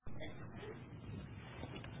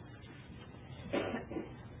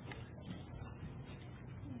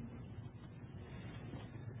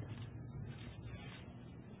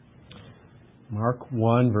Mark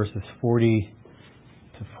 1, verses 40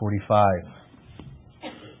 to 45.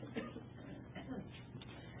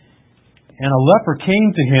 And a leper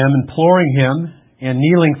came to him, imploring him, and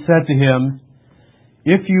kneeling said to him,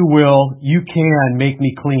 "If you will, you can make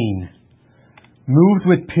me clean." Moved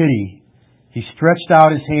with pity, he stretched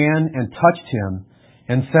out his hand and touched him,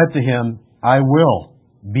 and said to him, "I will,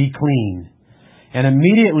 be clean." And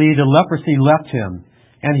immediately the leprosy left him,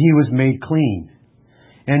 and he was made clean.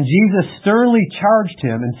 And Jesus sternly charged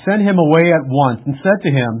him and sent him away at once, and said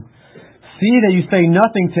to him, "See that you say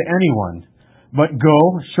nothing to anyone, but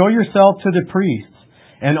go, show yourself to the priests,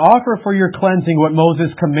 and offer for your cleansing what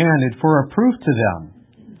Moses commanded for a proof to them."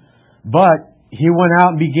 But he went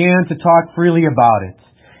out and began to talk freely about it,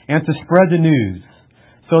 and to spread the news,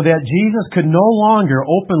 so that Jesus could no longer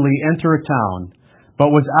openly enter a town,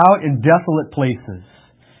 but was out in desolate places,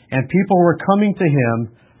 and people were coming to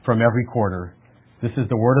him from every quarter. This is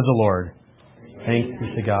the word of the Lord. Thanks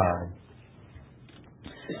be to God.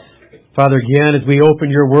 Father, again, as we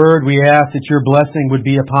open your word, we ask that your blessing would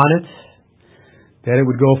be upon it, that it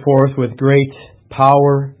would go forth with great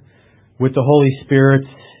power, with the Holy Spirit,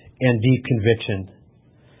 and deep conviction.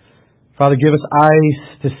 Father, give us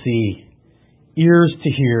eyes to see, ears to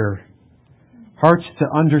hear, hearts to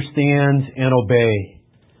understand and obey.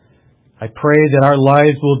 I pray that our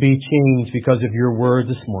lives will be changed because of your word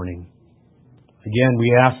this morning. Again,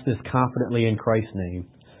 we ask this confidently in Christ's name.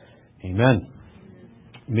 Amen.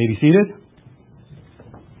 You may be seated.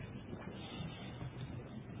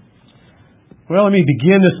 Well, let me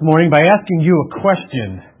begin this morning by asking you a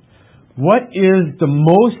question. What is the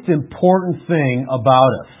most important thing about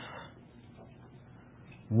us?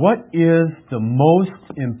 What is the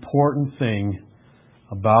most important thing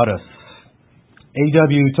about us?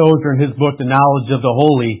 A.W. Tozer, in his book, The Knowledge of the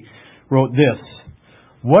Holy, wrote this: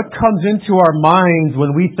 "What comes into our minds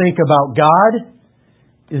when we think about God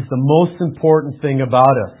is the most important thing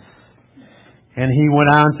about us." And he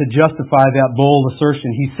went on to justify that bold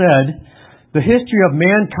assertion. He said, "The history of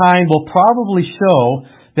mankind will probably show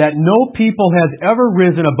that no people has ever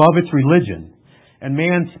risen above its religion, and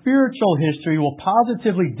man's spiritual history will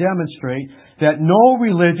positively demonstrate that no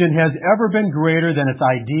religion has ever been greater than its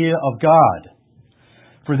idea of God.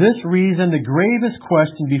 For this reason, the gravest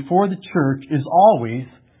question before the church is always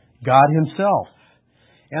God himself.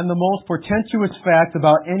 And the most portentous fact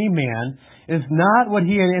about any man is not what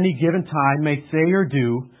he at any given time may say or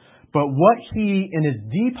do, but what he in his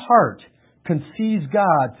deep heart conceives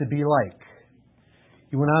God to be like."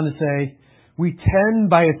 He went on to say, "We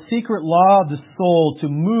tend by a secret law of the soul to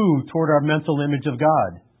move toward our mental image of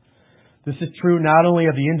God. This is true not only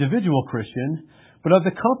of the individual Christian, but of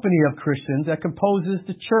the company of Christians that composes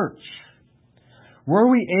the church. Were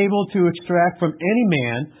we able to extract from any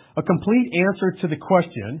man a complete answer to the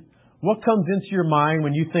question, 'What comes into your mind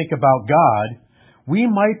when you think about God?' we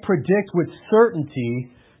might predict with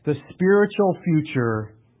certainty the spiritual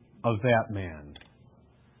future of that man."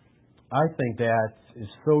 I think that is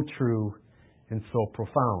so true and so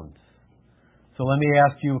profound. So let me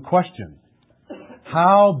ask you a question.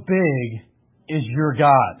 How big is your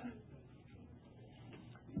God?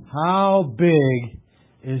 How big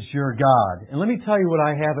is your God? And let me tell you what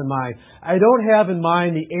I have in mind. I don't have in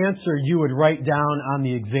mind the answer you would write down on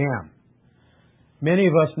the exam. Many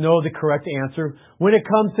of us know the correct answer. When it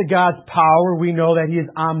comes to God's power, we know that He is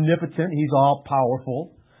omnipotent. He's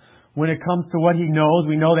all-powerful. When it comes to what He knows,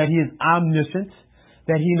 we know that He is omniscient,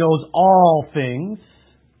 that He knows all things.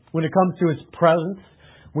 When it comes to His presence,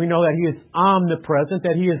 we know that He is omnipresent,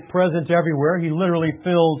 that He is present everywhere. He literally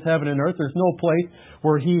fills heaven and earth. There's no place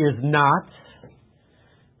where He is not.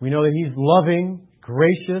 We know that He's loving,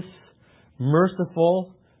 gracious,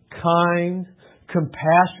 merciful, kind,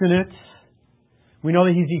 compassionate. We know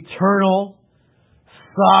that He's eternal,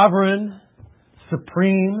 sovereign,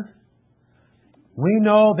 supreme. We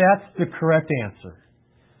know that's the correct answer.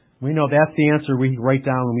 We know that's the answer we write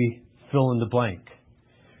down when we fill in the blank.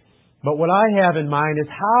 But what I have in mind is,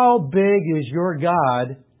 how big is your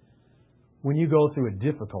God when you go through a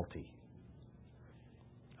difficulty?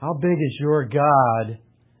 How big is your God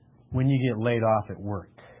when you get laid off at work?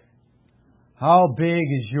 How big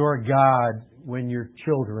is your God when your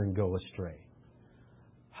children go astray?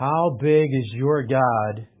 How big is your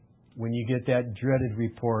God when you get that dreaded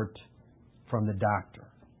report from the doctor?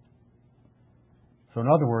 So in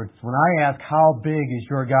other words, when I ask how big is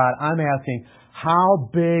your God, I'm asking, how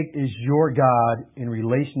big is your God in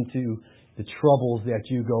relation to the troubles that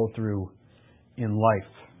you go through in life?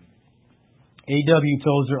 A.W.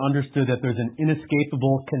 Tozer understood that there's an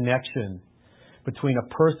inescapable connection between a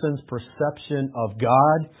person's perception of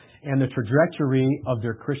God and the trajectory of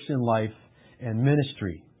their Christian life and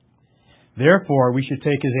ministry. Therefore, we should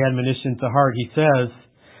take his admonition to heart. He says,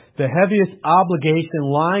 the heaviest obligation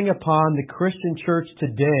lying upon the Christian church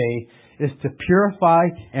today is to purify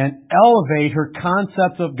and elevate her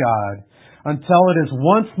concept of God until it is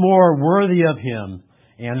once more worthy of Him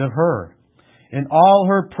and of her. In all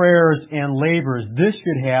her prayers and labors, this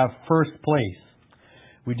should have first place.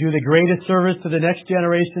 We do the greatest service to the next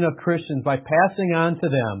generation of Christians by passing on to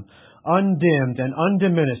them, undimmed and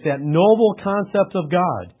undiminished, that noble concept of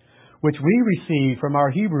God, which we received from our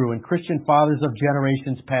Hebrew and Christian fathers of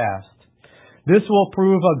generations past. This will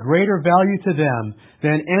prove of greater value to them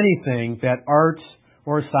than anything that art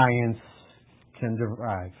or science can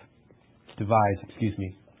devise.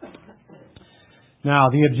 Now,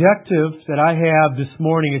 the objective that I have this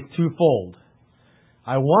morning is twofold.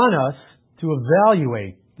 I want us to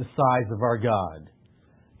evaluate the size of our God,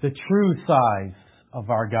 the true size of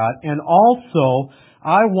our God, and also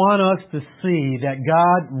I want us to see that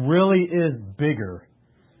God really is bigger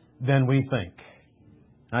than we think.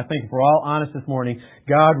 I think if we're all honest this morning,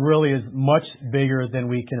 God really is much bigger than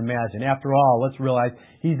we can imagine. After all, let's realize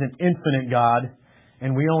He's an infinite God,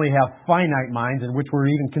 and we only have finite minds in which we're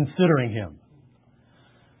even considering Him.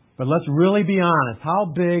 But let's really be honest. How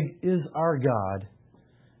big is our God?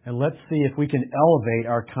 And let's see if we can elevate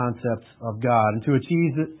our concepts of God. And to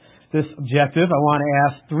achieve this objective, I want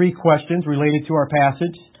to ask 3 questions related to our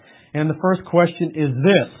passage. And the first question is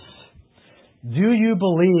this: do you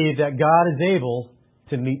believe that God is able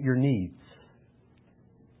to meet your needs?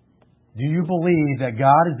 Do you believe that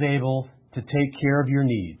God is able to take care of your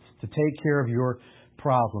needs, to take care of your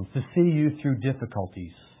problems, to see you through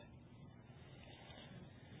difficulties?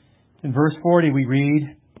 In verse 40 we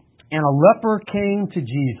read, and a leper came to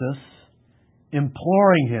Jesus,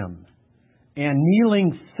 imploring Him, and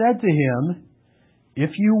kneeling said to Him, if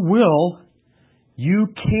you will, you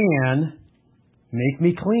can make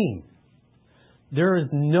me clean. There is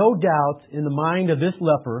no doubt in the mind of this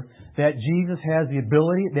leper that Jesus has the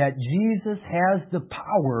ability, that Jesus has the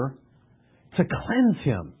power to cleanse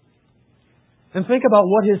him. And think about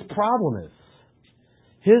what his problem is.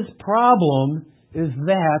 His problem is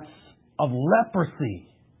that of leprosy.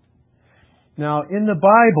 Now, in the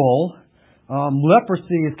Bible,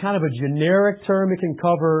 leprosy is kind of a generic term. It can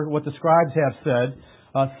cover what the scribes have said,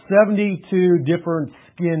 72 different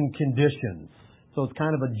skin conditions. So it's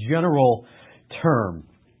kind of a general term.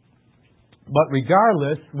 But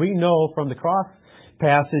regardless, we know from the cross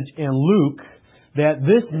passage in Luke that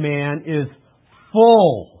this man is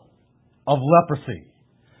full of leprosy.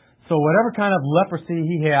 So whatever kind of leprosy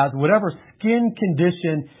he has, whatever skin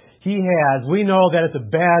condition he has, we know that it's a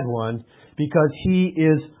bad one because he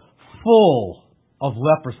is full of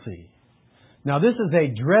leprosy. Now this is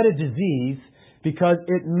a dreaded disease because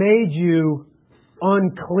it made you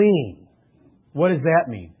unclean. What does that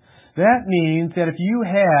mean? That means that if you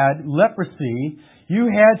had leprosy, you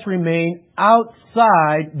had to remain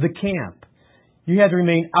outside the camp. You had to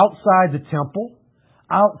remain outside the temple,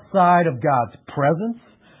 outside of God's presence,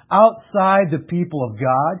 outside the people of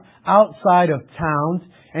God, outside of towns,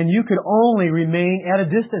 and you could only remain at a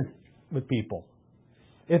distance with people.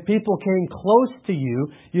 If people came close to you,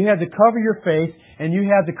 you had to cover your face and you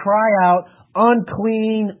had to cry out,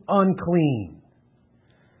 unclean, unclean.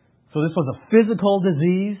 So this was a physical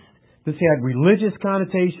disease. This had religious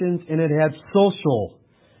connotations and it had social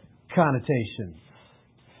connotations.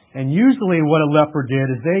 And usually what a leper did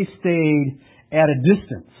is they stayed at a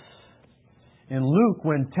distance. In Luke,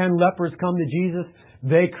 when 10 lepers come to Jesus,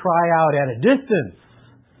 they cry out at a distance,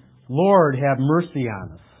 Lord, have mercy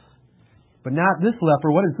on us. But not this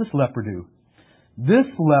leper. What does this leper do? This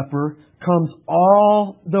leper comes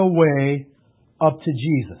all the way up to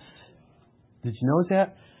Jesus. Did you notice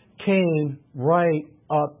that? Came right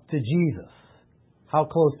up to Jesus. How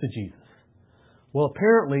close to Jesus? Well,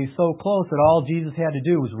 apparently so close that all Jesus had to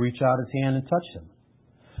do was reach out his hand and touch him.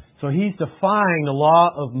 So he's defying the law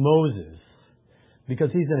of Moses because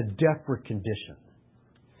he's in a desperate condition.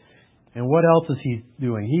 And what else is he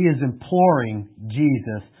doing? He is imploring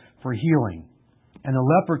Jesus for healing. And the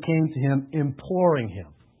leper came to him imploring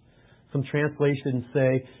him. Some translations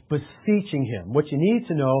say beseeching him. What you need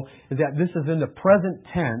to know is that this is in the present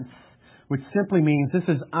tense, which simply means this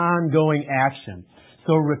is ongoing action.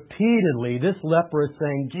 So repeatedly, this leper is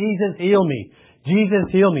saying, Jesus, heal me.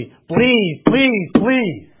 Jesus, heal me. Please, please,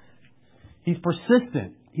 please. He's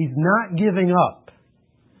persistent. He's not giving up.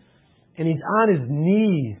 And he's on his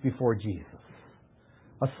knees before Jesus.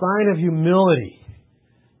 A sign of humility.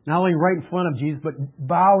 Not only right in front of Jesus, but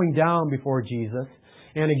bowing down before Jesus.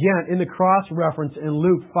 And again, in the cross reference in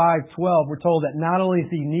Luke 5:12, we're told that not only is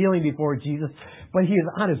he kneeling before Jesus, but he is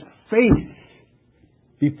on his face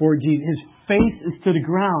before Jesus. His face is to the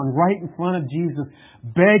ground, right in front of Jesus,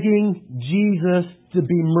 begging Jesus to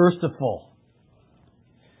be merciful.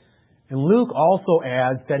 And Luke also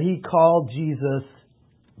adds that he called Jesus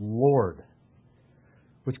Lord,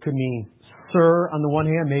 which could mean sir on the one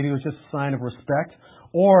hand, maybe it was just a sign of respect,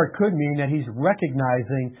 or it could mean that he's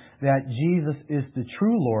recognizing that Jesus is the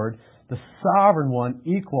true Lord, the sovereign one,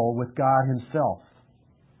 equal with God himself.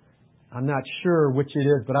 I'm not sure which it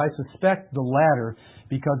is, but I suspect the latter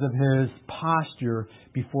because of his posture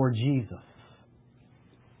before Jesus.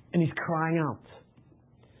 And he's crying out.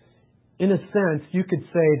 In a sense, you could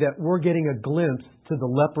say that we're getting a glimpse to the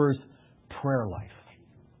leper's prayer life.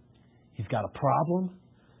 He's got a problem.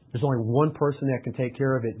 There's only one person that can take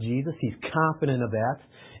care of it, Jesus. He's confident of that.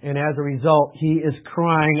 And as a result, he is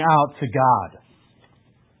crying out to God.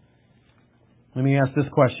 Let me ask this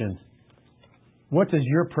question. What does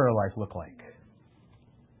your prayer life look like?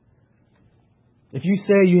 If you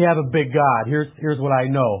say you have a big God, here's what I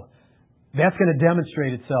know. That's going to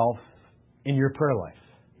demonstrate itself in your prayer life.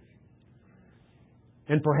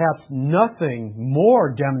 And perhaps nothing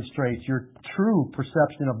more demonstrates your true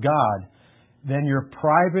perception of God than your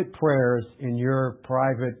private prayers in your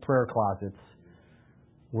private prayer closets,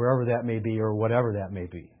 wherever that may be or whatever that may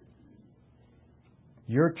be.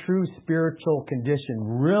 Your true spiritual condition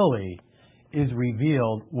really is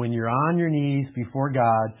revealed when you're on your knees before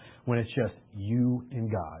God, when it's just you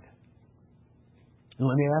and God. And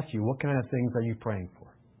let me ask you, what kind of things are you praying for?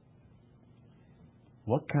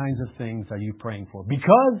 What kinds of things are you praying for?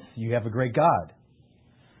 Because you have a great God.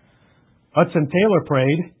 Hudson Taylor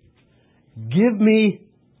prayed, "Give me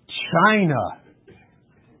China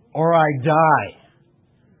or I die."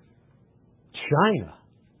 China.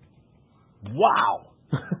 Wow.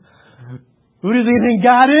 Who does he think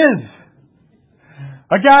God is?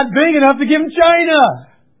 A God big enough to give him China.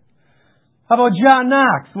 How about John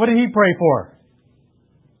Knox? What did he pray for?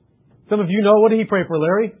 Some of you know, what did he pray for,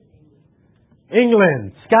 Larry?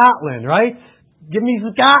 England, Scotland, right? Give me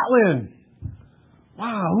Scotland.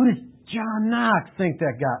 Wow, who does John Knox think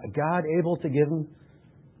that God able to give him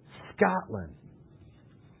Scotland?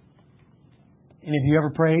 Any of you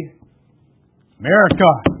ever prayed?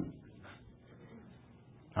 America.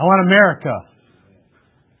 I want America.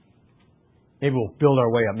 Maybe we'll build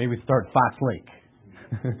our way up. Maybe we start Fox Lake.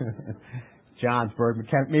 Johnsburg.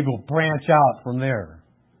 Maybe we'll branch out from there.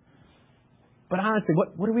 But honestly,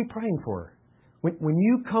 what are we praying for? When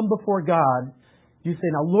you come before God, you say,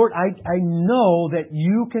 "Now, Lord, I know that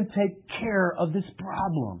you can take care of this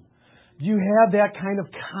problem." Do you have that kind of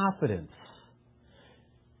confidence?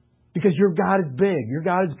 Because your God is big. Your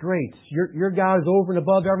God is great. Your God is over and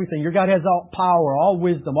above everything. Your God has all power, all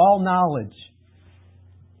wisdom, all knowledge.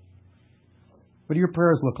 What do your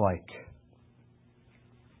prayers look like?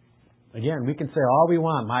 Again, we can say all we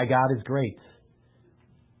want. My God is great.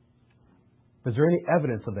 Is there any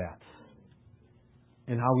evidence of that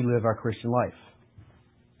in how we live our Christian life?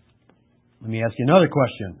 Let me ask you another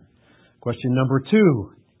question. Question number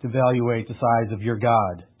 2 to evaluate the size of your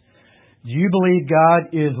God. Do you believe God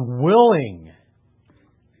is willing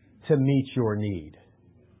to meet your need?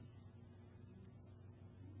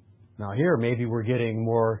 Now here, maybe we're getting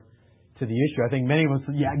more to the issue. I think many of us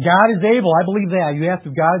say, yeah, God is able. I believe that. You asked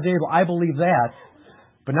if God is able. I believe that.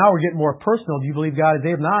 But now we're getting more personal. Do you believe God is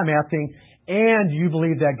able? Now I'm asking, and do you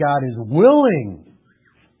believe that God is willing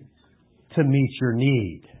to meet your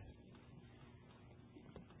need?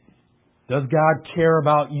 Does God care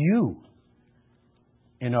about you?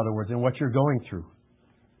 In other words, in what you're going through.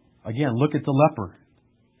 Again, look at the leper.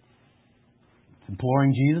 He's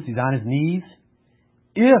imploring Jesus. He's on his knees.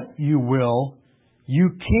 If you will,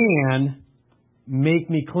 you can make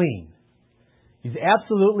me clean. He's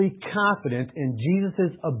absolutely confident in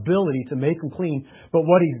Jesus' ability to make him clean. But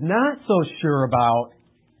what he's not so sure about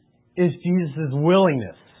is Jesus'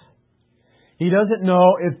 willingness. He doesn't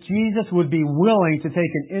know if Jesus would be willing to take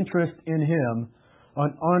an interest in him,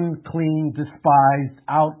 an unclean, despised,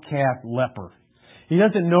 outcast leper. He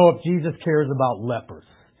doesn't know if Jesus cares about lepers,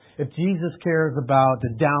 if Jesus cares about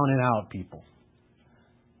the down and out people.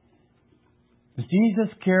 Does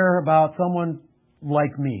Jesus care about someone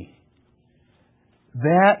like me?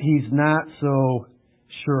 That he's not so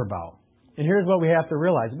sure about. And here's what we have to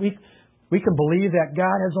realize. We can believe that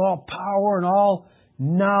God has all power and all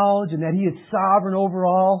knowledge and that he is sovereign over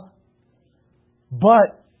all.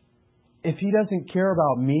 But if he doesn't care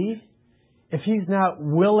about me, if he's not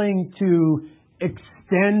willing to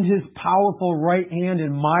extend his powerful right hand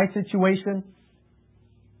in my situation,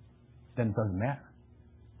 then it doesn't matter.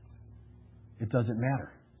 It doesn't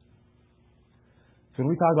matter. So when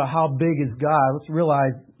we talk about how big is God, let's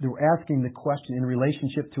realize They're asking the question in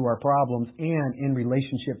relationship to our problems and in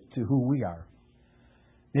relationship to who we are.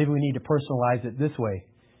 Maybe we need to personalize it this way.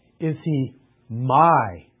 Is He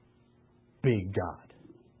my big God?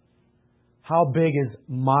 How big is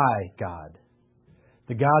my God?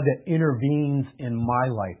 The God that intervenes in my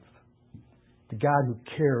life. The God who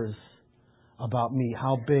cares about me.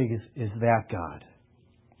 How big is that God?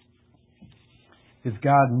 Is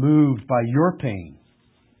God moved by your pain?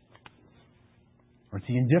 Or is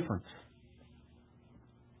He indifferent?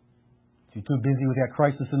 Is He too busy with that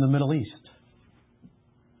crisis in the Middle East?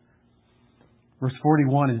 Verse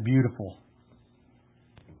 41 is beautiful.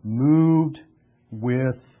 Moved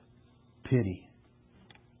with pity.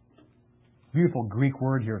 Beautiful Greek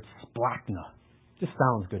word here. It's splachna. Just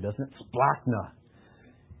sounds good, doesn't it? Splachna.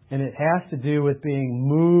 And it has to do with being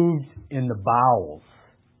moved in the bowels.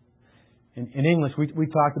 In English, we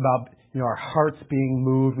talked about our hearts being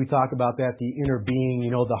moved. We talk about that, the inner being,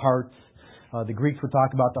 the hearts. The Greeks would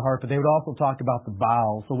talk about the heart, but they would also talk about the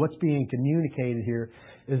bowels. So what's being communicated here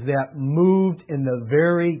is that moved in the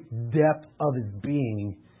very depth of His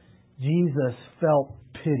being, Jesus felt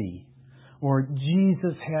pity, or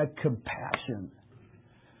Jesus had compassion,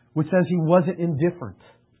 which says He wasn't indifferent.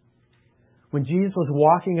 When Jesus was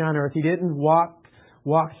walking on earth, He didn't walk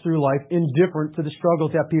through life indifferent to the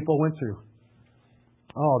struggles that people went through.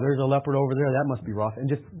 Oh, there's a leopard over there. That must be rough. And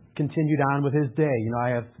just continued on with His day. I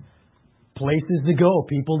have places to go,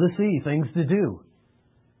 people to see, things to do.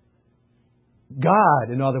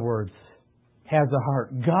 God, in other words, has a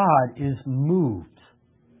heart. God is moved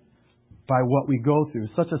by what we go through.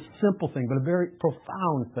 Such a simple thing, but a very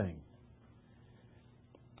profound thing.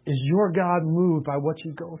 Is your God moved by what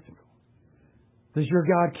you go through? Does your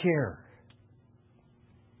God care?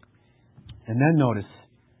 And then notice,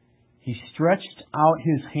 He stretched out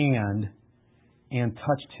His hand and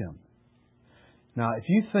touched him. Now, if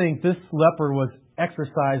you think this leper was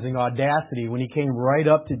exercising audacity when he came right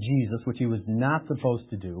up to Jesus, which he was not supposed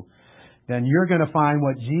to do, then you're going to find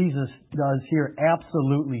what Jesus does here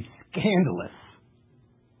absolutely scandalous.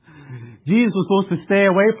 Jesus was supposed to stay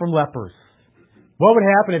away from lepers. What would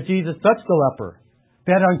happen if Jesus touched the leper?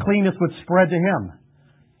 That uncleanness would spread to him.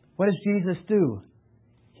 What does Jesus do?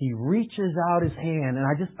 He reaches out His hand, and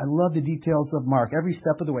I love the details of Mark, every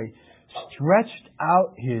step of the way. Stretched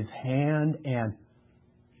out His hand and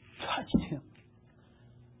touched him.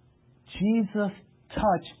 Jesus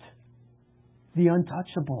touched the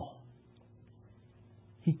untouchable.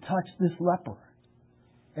 He touched this leper.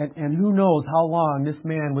 And who knows how long this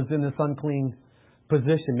man was in this unclean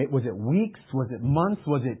position. Was it weeks? Was it months?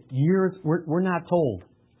 Was it years? We're not told.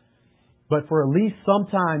 But for at least some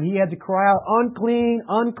time, he had to cry out, unclean,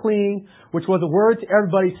 unclean, which was a word to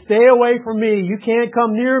everybody, stay away from me. You can't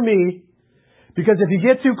come near me. Because if you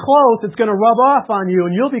get too close, it's going to rub off on you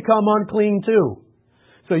and you'll become unclean too.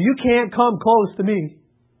 So you can't come close to me.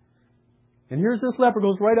 And here's this leper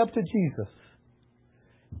goes right up to Jesus.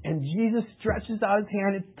 And Jesus stretches out His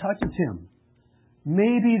hand and touches him.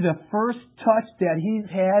 Maybe the first touch that he's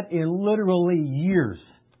had in literally years,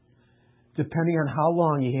 depending on how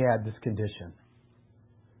long he had this condition.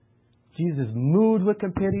 Jesus, moved with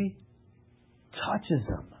pity, touches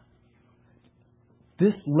him.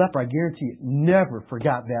 This leper, I guarantee you, never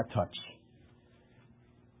forgot that touch.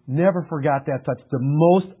 Never forgot that touch. The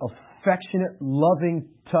most affectionate, loving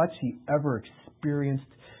touch he ever experienced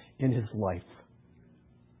in his life.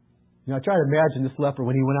 I try to imagine this leper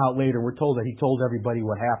when he went out later. We're told that he told everybody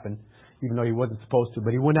what happened, even though he wasn't supposed to.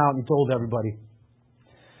 But he went out and he told everybody.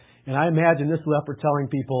 And I imagine this leper telling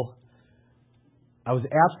people, I was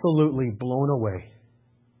absolutely blown away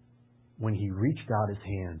when he reached out his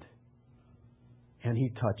hand and he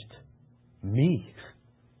touched me.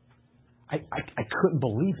 I couldn't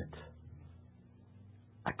believe it.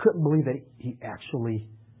 I couldn't believe that he actually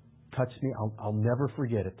touched me. I'll never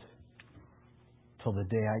forget it till the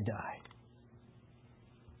day I die.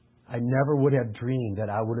 I never would have dreamed that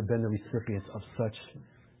I would have been the recipient of such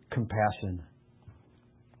compassion.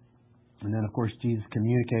 And then, of course, Jesus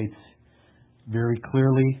communicates very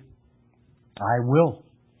clearly, I will.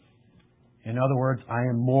 In other words, I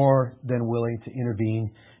am more than willing to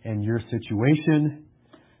intervene in your situation.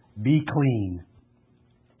 Be clean.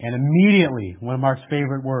 And immediately, one of Mark's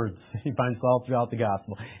favorite words, he finds all throughout the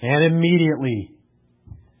gospel, and immediately,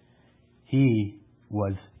 he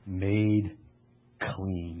was made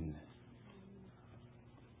clean.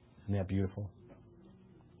 Isn't that beautiful?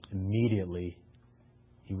 Immediately,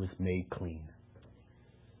 he was made clean.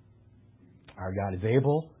 Our God is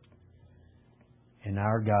able, and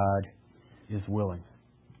our God is willing.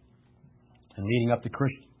 And leading up to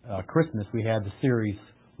Christmas, we had the series,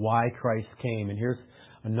 Why Christ Came. And here's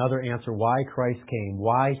Another answer why Christ came,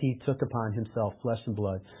 why He took upon Himself flesh and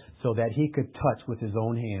blood, so that He could touch with His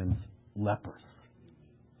own hands lepers.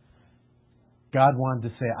 God wanted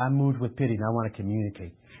to say, I'm moved with pity and I want to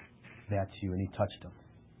communicate that to you. And He touched them.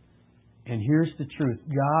 And here's the truth.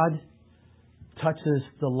 God touches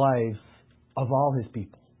the lives of all His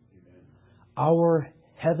people. Our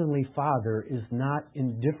Heavenly Father is not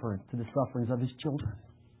indifferent to the sufferings of His children.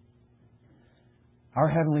 Our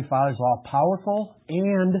Heavenly Father is all powerful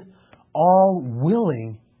and all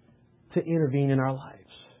willing to intervene in our lives.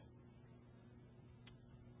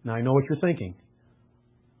 Now I know what you're thinking.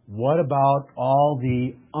 What about all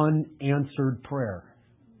the unanswered prayer?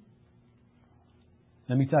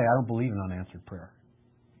 Let me tell you, I don't believe in unanswered prayer.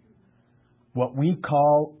 What we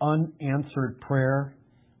call unanswered prayer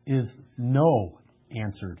is no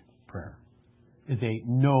answered prayer. Is a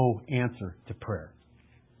no answer to prayer.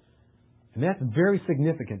 And that's very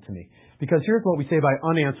significant to me. Because here's what we say by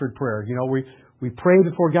unanswered prayer. You know, we pray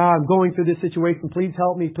before God, I'm going through this situation, please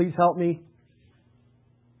help me, please help me.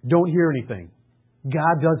 Don't hear anything.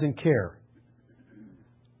 God doesn't care.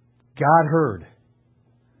 God heard.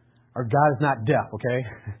 Our God is not deaf, okay?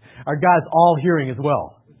 Our God is all hearing as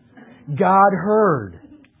well. God heard.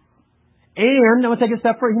 And, I'm going to take a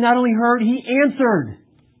step further, He not only heard, He answered.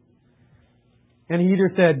 And He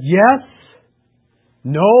either said yes,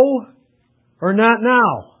 no, or not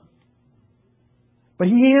now. But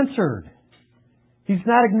He answered. He's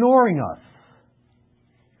not ignoring us.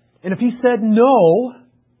 And if He said no,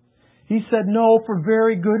 He said no for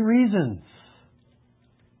very good reasons.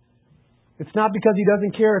 It's not because He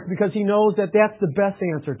doesn't care. It's because He knows that that's the best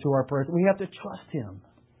answer to our prayers. We have to trust Him.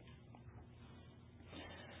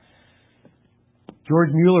 George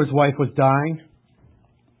Mueller's wife was dying,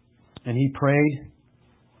 and he prayed,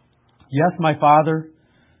 yes, my Father,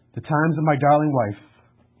 the times of my darling wife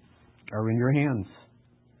are in your hands.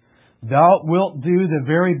 Thou wilt do the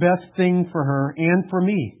very best thing for her and for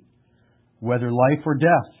me, whether life or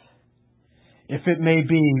death. If it may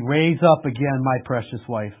be, raise up again my precious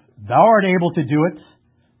wife. Thou art able to do it,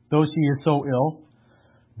 though she is so ill.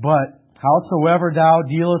 But howsoever Thou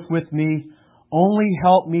dealest with me, only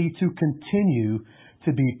help me to continue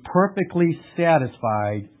to be perfectly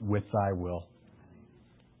satisfied with Thy will.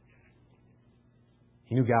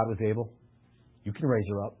 He knew God was able. You can raise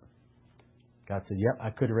her up. God said, yep, I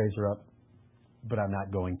could raise her up, but I'm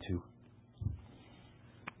not going to.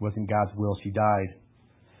 It wasn't God's will. She died.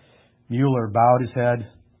 Mueller bowed his head.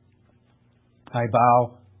 I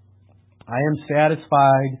bow. I am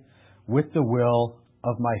satisfied with the will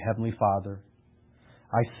of my Heavenly Father.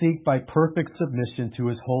 I seek by perfect submission to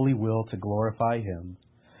His holy will to glorify Him.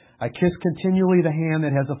 I kiss continually the hand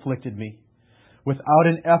that has afflicted me. Without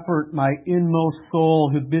an effort, my inmost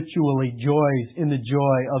soul habitually joys in the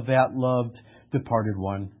joy of that loved departed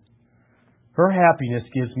one. Her happiness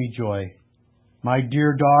gives me joy. My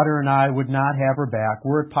dear daughter and I would not have her back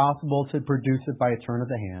were it possible to produce it by a turn of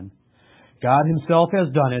the hand. God Himself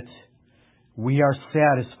has done it. We are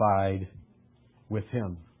satisfied with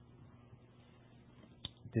Him.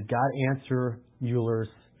 Did God answer Mueller's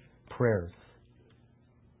prayers?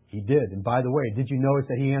 He did. And by the way, did you notice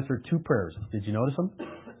that He answered two prayers? Did you notice them?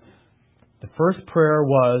 The first prayer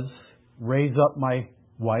was, raise up my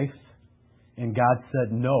wife. And God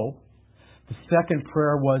said no. The second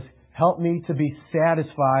prayer was, help me to be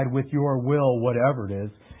satisfied with your will, whatever it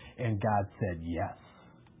is. And God said yes.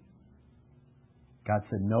 God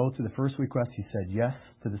said no to the first request. He said yes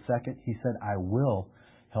to the second. He said, I will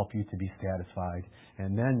help you to be satisfied.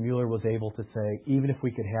 And then Mueller was able to say, even if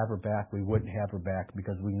we could have her back, we wouldn't have her back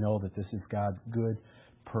because we know that this is God's good,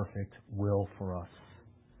 perfect will for us.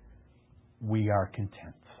 We are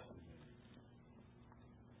content.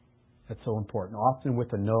 That's so important. Often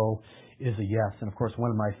with a no is a yes. And of course,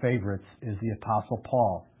 one of my favorites is the Apostle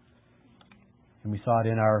Paul. And we saw it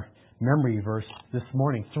in our memory verse this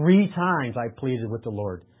morning. 3 times I pleaded with the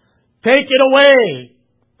Lord. Take it away!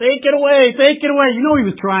 Take it away! Take it away! You know he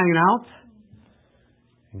was crying out.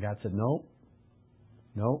 And God said, nope.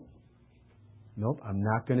 Nope. Nope. I'm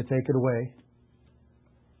not going to take it away.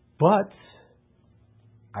 But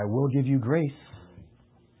I will give you grace.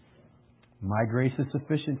 My grace is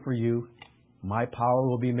sufficient for you. My power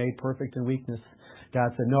will be made perfect in weakness. God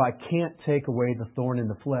said, no, I can't take away the thorn in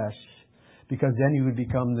the flesh because then you would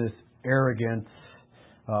become this arrogant,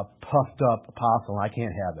 puffed up apostle. I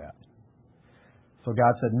can't have that. So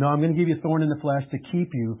God said, no, I'm going to give you a thorn in the flesh to keep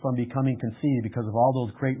you from becoming conceited because of all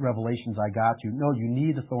those great revelations I got you. No, you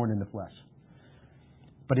need a thorn in the flesh.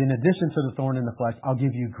 But in addition to the thorn in the flesh, I'll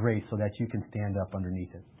give you grace so that you can stand up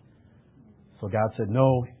underneath it. So God said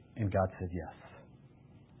no, and God said yes.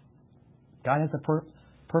 God has a purpose.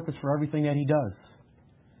 purpose for everything that he does.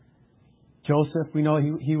 Joseph, we know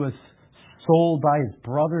he was sold by his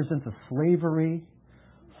brothers into slavery,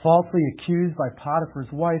 falsely accused by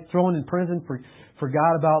Potiphar's wife, thrown in prison,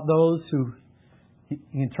 forgot about those who he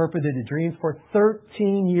interpreted the dreams for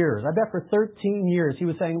 13 years. I bet for 13 years he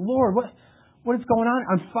was saying, Lord, what is going on?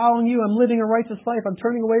 I'm following you. I'm living a righteous life. I'm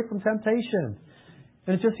turning away from temptation.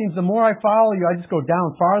 And it just seems the more I follow you, I just go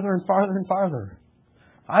down farther and farther and farther.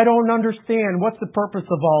 I don't understand. What's the purpose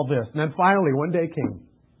of all this? And then finally, one day came.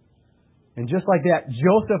 And just like that,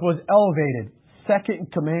 Joseph was elevated, second in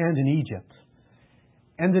command in Egypt.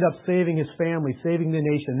 Ended up saving his family, saving the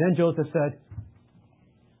nation. Then Joseph said,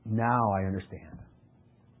 now I understand.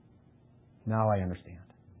 Now I understand.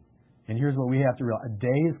 And here's what we have to realize. A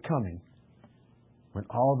day is coming when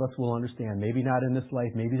all of us will understand. Maybe not in this life,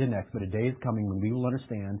 maybe the next, but a day is coming when we will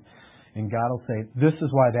understand. And God will say, this is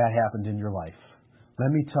why that happened in your life. Let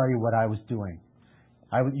me tell you what I was doing.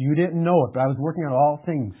 You didn't know it, but I was working on all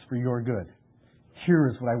things for your good. Here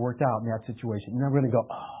is what I worked out in that situation. And I'm going to go,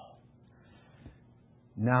 oh,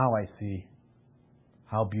 now I see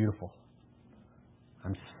how beautiful.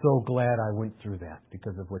 I'm so glad I went through that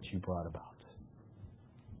because of what you brought about.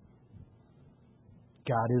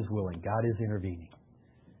 God is willing. God is intervening.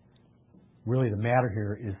 Really, the matter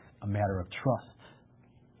here is a matter of trust.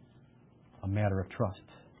 A matter of trust.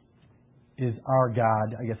 Is our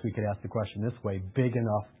God, I guess we could ask the question this way, big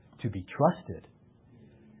enough to be trusted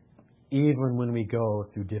even when we go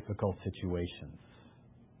through difficult situations?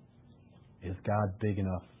 Is God big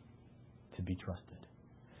enough to be trusted?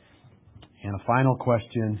 And a final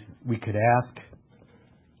question we could ask,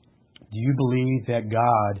 do you believe that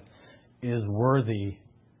God is worthy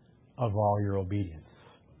of all your obedience?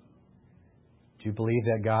 Do you believe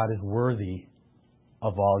that God is worthy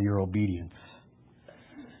of all your obedience?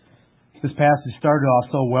 This passage started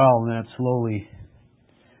off so well, and then it slowly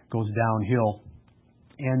goes downhill.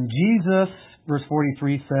 And Jesus, verse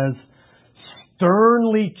 43 says,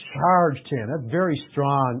 sternly charged him. That's very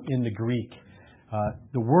strong in the Greek.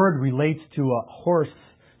 The word relates to a horse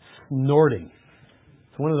snorting.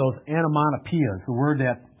 It's one of those onomatopoeias, the word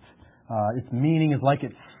that its meaning is like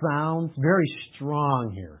it sounds. Very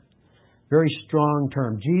strong here. Very strong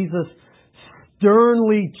term. Jesus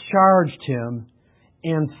sternly charged him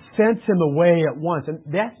and sent him away at once. And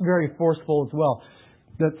that's very forceful as well.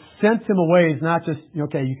 That sent him away is not just,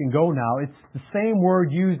 okay, you can go now. It's the same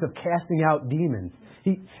word used of casting out demons.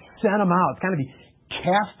 He sent him out. It's kind of he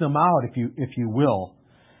cast them out, if you will.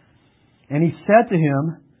 And he said to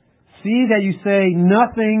him, see that you say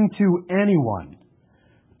nothing to anyone,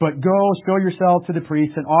 but go show yourself to the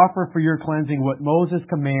priests and offer for your cleansing what Moses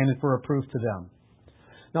commanded for a proof to them.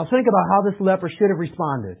 Now think about how this leper should have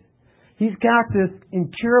responded. He's got this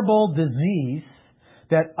incurable disease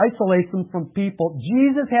that isolates him from people.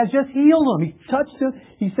 Jesus has just healed him. He touched him.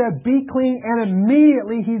 He said, be clean, and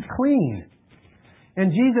immediately he's clean.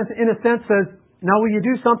 And Jesus, in a sense, says, now will you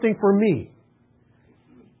do something for me?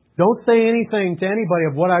 Don't say anything to anybody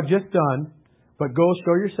of what I've just done, but go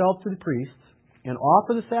show yourself to the priests and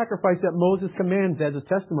offer the sacrifice that Moses commands as a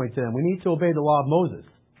testimony to them. We need to obey the law of Moses.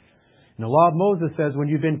 And the law of Moses says when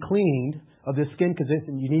you've been cleaned of this skin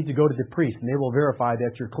condition, you need to go to the priest, and they will verify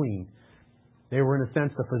that you're clean. They were, in a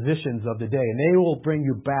sense, the physicians of the day, and they will bring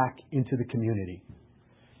you back into the community.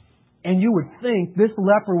 And you would think this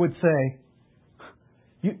leper would say,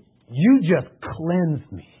 you just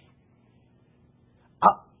cleansed me.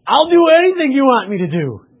 I'll do anything you want me to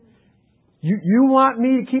do. You want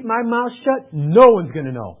me to keep my mouth shut? No one's going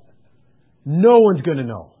to know. No one's going to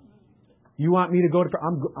know. You want me to go to...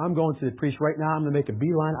 I'm going to the priest right now. I'm going to make a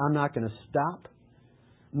beeline. I'm not going to stop.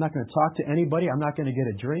 I'm not going to talk to anybody. I'm not going to get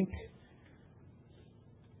a drink.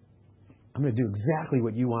 I'm going to do exactly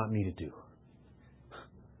what you want me to do.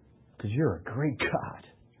 Because you're a great God.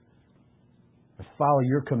 I follow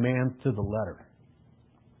your commands to the letter.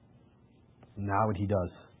 Now what he does.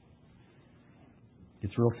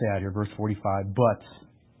 It's real sad here, verse 45. But.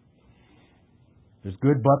 There's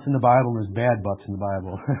good buts in the Bible and there's bad buts in the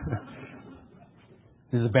Bible.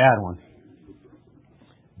 This is a bad one.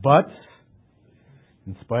 But,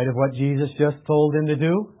 in spite of what Jesus just told him to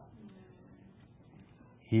do,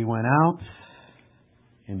 he went out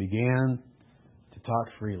and began to talk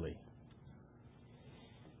freely.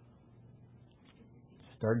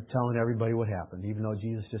 Started telling everybody what happened, even though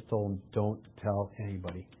Jesus just told him, don't tell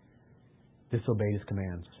anybody. Disobey his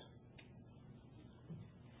commands.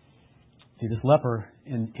 See, this leper,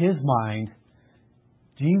 in his mind,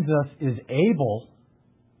 Jesus is able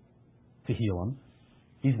to heal him.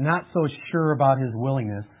 He's not so sure about his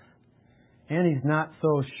willingness. And he's not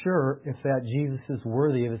so sure if that Jesus is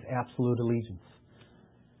worthy of his absolute allegiance.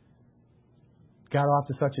 got off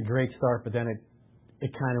to such a great start, but then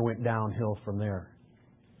it kind of went downhill from there.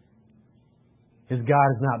 His God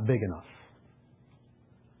is not big enough.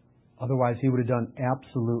 Otherwise, he would have done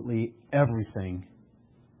absolutely everything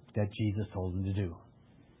that Jesus told him to do.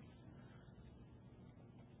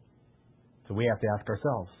 So we have to ask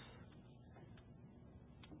ourselves,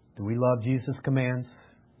 do we love Jesus' commands?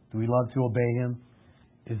 Do we love to obey him?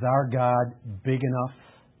 Is our God big enough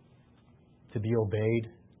to be obeyed?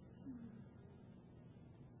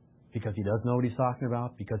 Because he does know what he's talking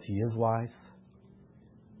about, because he is wise.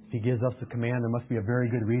 If he gives us a command, there must be a very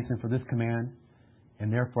good reason for this command.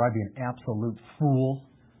 And therefore, I'd be an absolute fool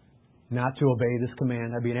not to obey this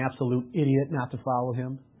command. I'd be an absolute idiot not to follow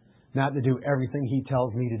him, not to do everything he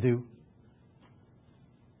tells me to do.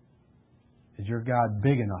 Is your God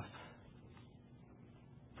big enough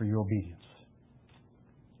for your obedience?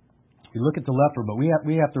 We look at the leper, but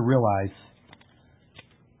we have to realize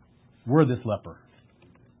we're this leper.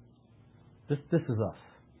 This is us.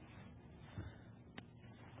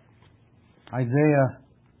 Isaiah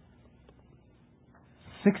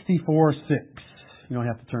 64:6. You don't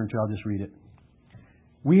have to turn to it, I'll just read it.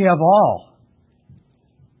 We have all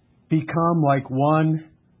become like one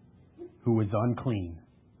who is unclean.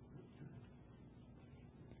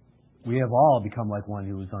 We have all become like one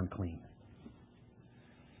who is unclean.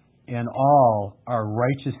 And all our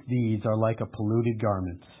righteous deeds are like a polluted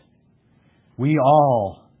garment. We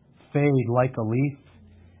all fade like a leaf,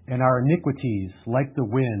 and our iniquities, like the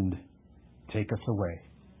wind, take us away.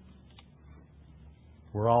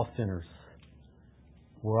 We're all sinners.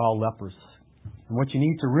 We're all lepers. And what you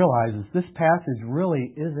need to realize is this passage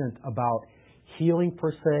really isn't about healing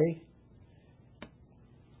per se,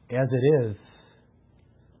 as it is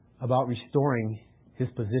about restoring his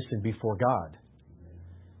position before God.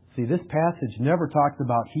 See, this passage never talks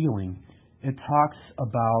about healing. It talks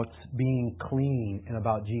about being clean and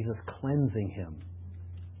about Jesus cleansing him.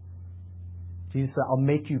 Jesus said, I'll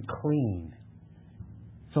make you clean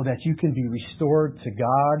so that you can be restored to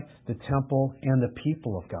God, the temple, and the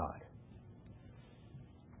people of God.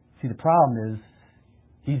 See, the problem is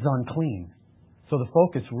he's unclean. So the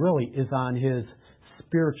focus really is on his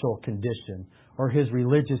spiritual condition or his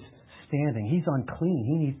religious standing. He's unclean.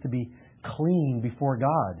 He needs to be clean before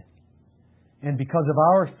God. And because of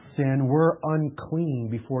our sin, we're unclean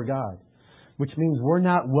before God, which means we're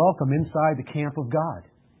not welcome inside the camp of God.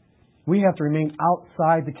 We have to remain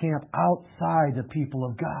outside the camp, outside the people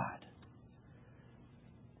of God.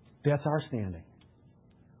 That's our standing.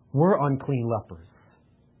 We're unclean lepers.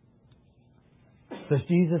 Does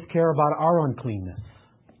Jesus care about our uncleanness?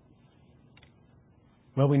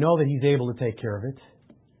 Well, we know that he's able to take care of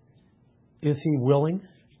it. Is he willing?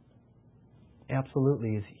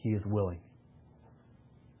 Absolutely, he is willing.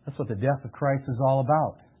 That's what the death of Christ is all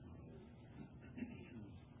about.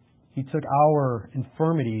 He took our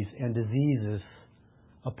infirmities and diseases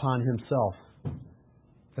upon himself.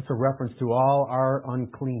 That's a reference to all our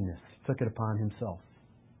uncleanness. He took it upon himself.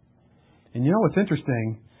 And you know what's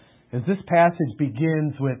interesting is this passage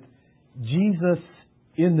begins with Jesus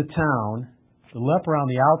in the town, the leper on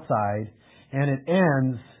the outside, and it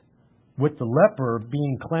ends with the leper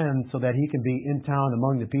being cleansed so that he can be in town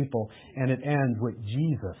among the people, and it ends with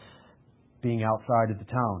Jesus being outside of the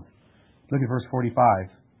town. Look at verse 45.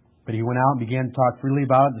 But he went out and began to talk freely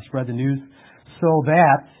about it, to spread the news, so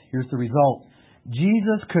that, here's the result,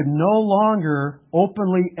 Jesus could no longer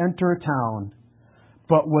openly enter a town,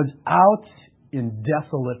 but was out in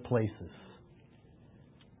desolate places.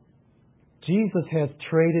 Jesus has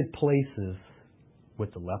traded places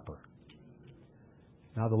with the leper.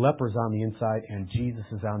 Now the leper's on the inside and Jesus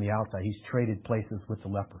is on the outside. He's traded places with the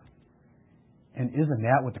leper. And isn't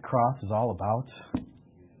that what the cross is all about?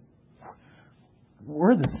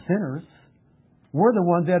 We're the sinners. We're the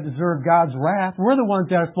ones that deserve God's wrath. We're the ones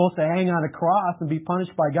that are supposed to hang on a cross and be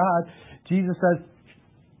punished by God. Jesus says,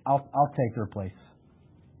 I'll take her place.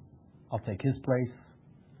 I'll take his place.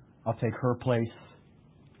 I'll take her place.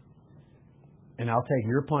 And I'll take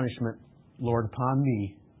your punishment, Lord, upon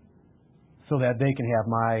me, so that they can have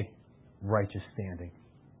my righteous standing.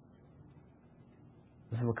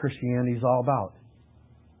 This is what Christianity is all about.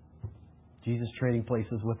 Jesus trading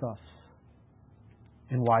places with us.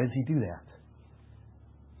 And why does he do that?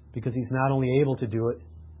 Because he's not only able to do it,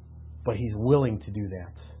 but he's willing to do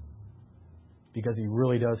that. Because he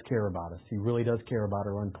really does care about us. He really does care about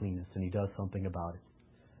our uncleanness, and he does something about it.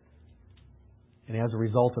 And as a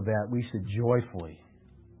result of that, we should joyfully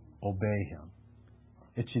obey him.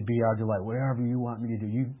 It should be our delight. Whatever you want me to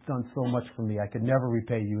do. You've done so much for me. I could never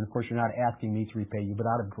repay you. And of course, you're not asking me to repay you, but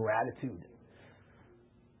out of gratitude,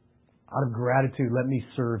 Out of gratitude, let me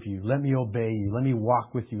serve you. Let me obey you. Let me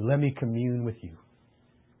walk with you. Let me commune with you.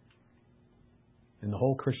 And the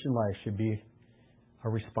whole Christian life should be a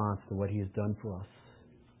response to what He has done for us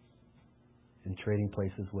in trading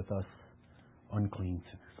places with us unclean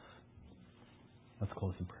sinners. Let's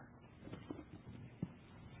close in prayer.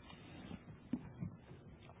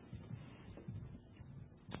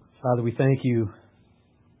 Father, we thank you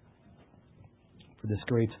for this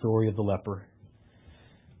great story of the leper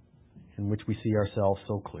in which we see ourselves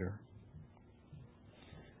so clear.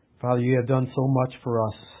 Father, you have done so much for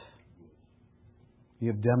us.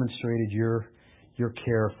 You have demonstrated your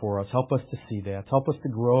care for us. Help us to see that. Help us to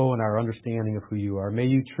grow in our understanding of who you are. May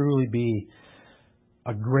you truly be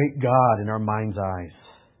a great God in our mind's eyes.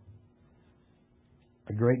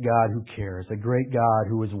 A great God who cares. A great God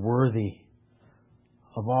who is worthy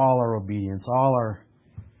of all our obedience, all our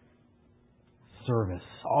service,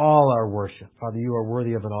 all our worship. Father, you are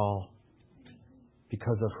worthy of it all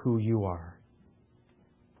because of who you are.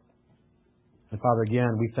 And Father,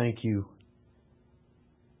 again, we thank you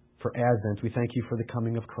for Advent. We thank you for the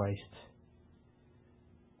coming of Christ.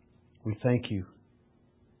 We thank you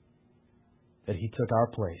that He took our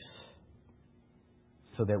place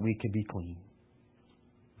so that we could be clean.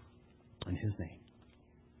 In His name,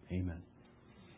 amen.